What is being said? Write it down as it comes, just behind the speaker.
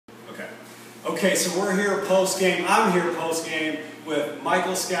Okay, so we're here post-game. I'm here post-game with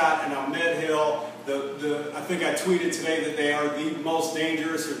Michael Scott and Ahmed Hill. I think I tweeted today that they are the most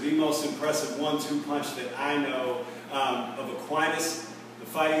dangerous or the most impressive 1-2 punch that I know of Aquinas. The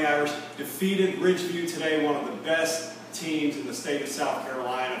Fighting Irish defeated Ridgeview today, one of the best teams in the state of South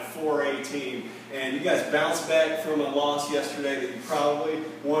Carolina, 4A team. And you guys bounced back from a loss yesterday that you probably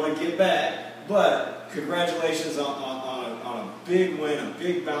want to get back. But congratulations on a big win, a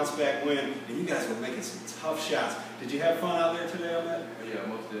big bounce back win. And you guys were making some tough shots. Did you have fun out there today on that? Yeah,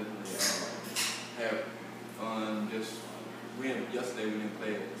 most definitely. Had fun. Yesterday we didn't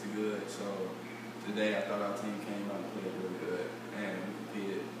play it as good, so today I thought our team came out and played really good, and we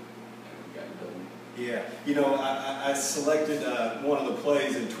competed, and we got the W. Yeah, you know, I selected one of the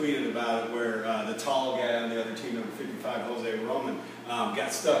plays and tweeted about it where the tall guy on the other team, number 55, Jose Roman,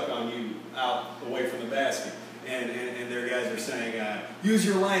 got stuck on you out away from the basket. And their guys are saying, use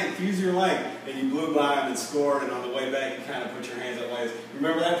your length, and you blew by him and scored, and on the way back you kind of put your hands up like this.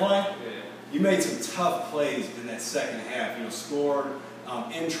 Remember that play? Yeah. You made some tough plays in that second half. You know, scored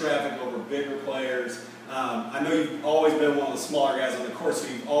in traffic over bigger players. I know you've always been one of the smaller guys on the court,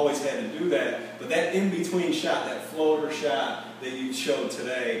 so you've always had to do that. But that in-between shot, that floater shot that you showed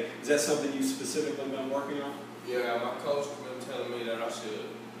today, is that something you've specifically been working on? Yeah, my coach has been telling me that I should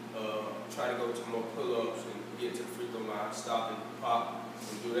try to go to more pull-ups and get to the free throw line, stop and pop,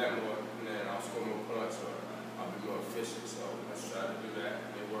 and do that more, and then I'll score more points, or I'll be more efficient. So let's try to do that.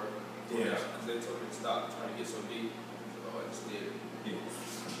 It worked. Yeah. Because they told me to stop trying to get so deep, so I just did it. Yeah.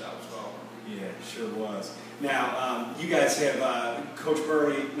 That was wrong. Yeah, it sure was. Now, you guys have, Coach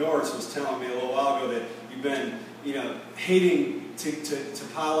Bernie Norris was telling me a little while ago that you've been, you know, hating to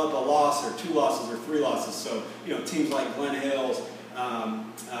pile up a loss or 2 losses or 3 losses. So, you know, teams like Glen Hills,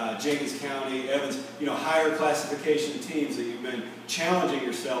 Jenkins County, Evans, you know, higher classification teams that you've been challenging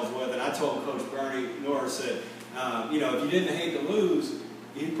yourselves with. And I told Coach Bernie Norris that, you know, if you didn't hate to lose,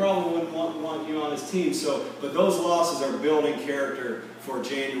 he probably wouldn't want you on his team. So, but those losses are building character for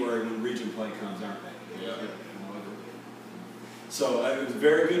January when region play comes, aren't they? Yeah. So it was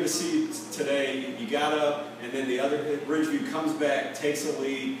very good to see today. You got up, and then the other Ridgeview comes back, takes a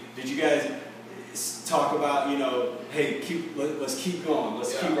lead. Did you guys talk about, you know, hey, let's keep going,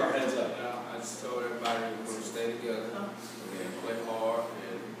 let's keep our heads up? Yeah, I just told everybody we're going to stay together and play hard,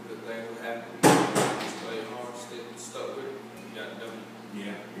 and good things will happen. Just play hard, stuck with it. You got the W.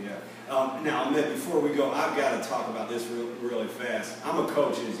 Yeah. Now, Ahmed, before we go, I've got to talk about this really fast. I'm a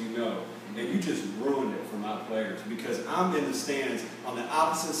coach, as you know, and you just ruined it for my players because I'm in the stands on the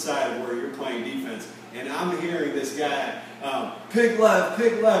opposite side of where you're playing defense, and I'm hearing this guy, pick left,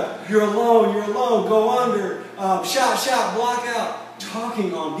 you're alone, go under, shot, block out,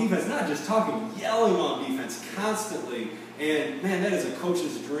 talking on defense, not just talking, yelling on defense constantly. And man, that is a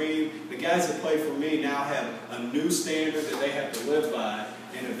coach's dream. The guys that play for me now have a new standard that they have to live by.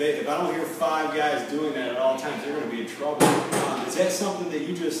 And if I don't hear 5 guys doing that at all times, they're going to be in trouble. Is that something that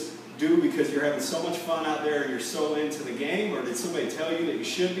you just do because you're having so much fun out there and you're so into the game, or did somebody tell you that you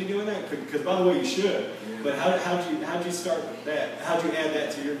should be doing that? Because by the way, you should. Yeah. But how'd you start that? How'd you add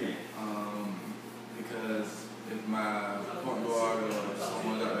that to your game? Because if my point guard or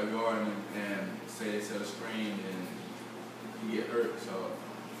someone's out there guarding and say they set a screen and he get hurt, so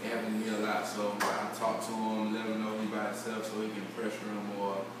it happened to me a lot. So I talk to him, let him know he's by himself so he can pressure him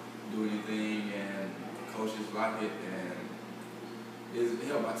or do anything, and coaches like it, and it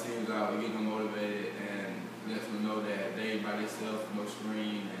helps my teams out. We get them motivated and lets them know that they by themselves, no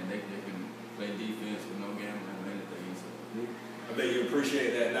screen, and they can play defense with no gambling or anything. So I bet you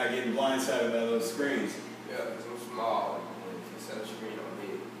appreciate that, not getting blindsided by those screens. Yeah, because I'm small. If you set a screen on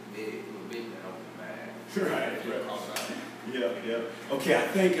big now, I'm mad. Right. Yeah. Okay, I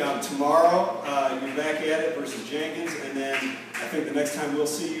think tomorrow you're back at it versus Jenkins, and then I think the next time we'll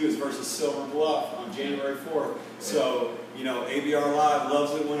see you is versus Silver Bluff on January 4th. So, you know, ABR Live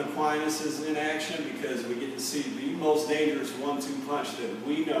loves it when Aquinas is in action because we get to see the most dangerous 1-2 punch that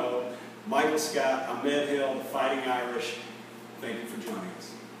we know. Michael Scott, Ahmed Hill, the Fighting Irish. Thank you for joining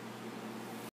us.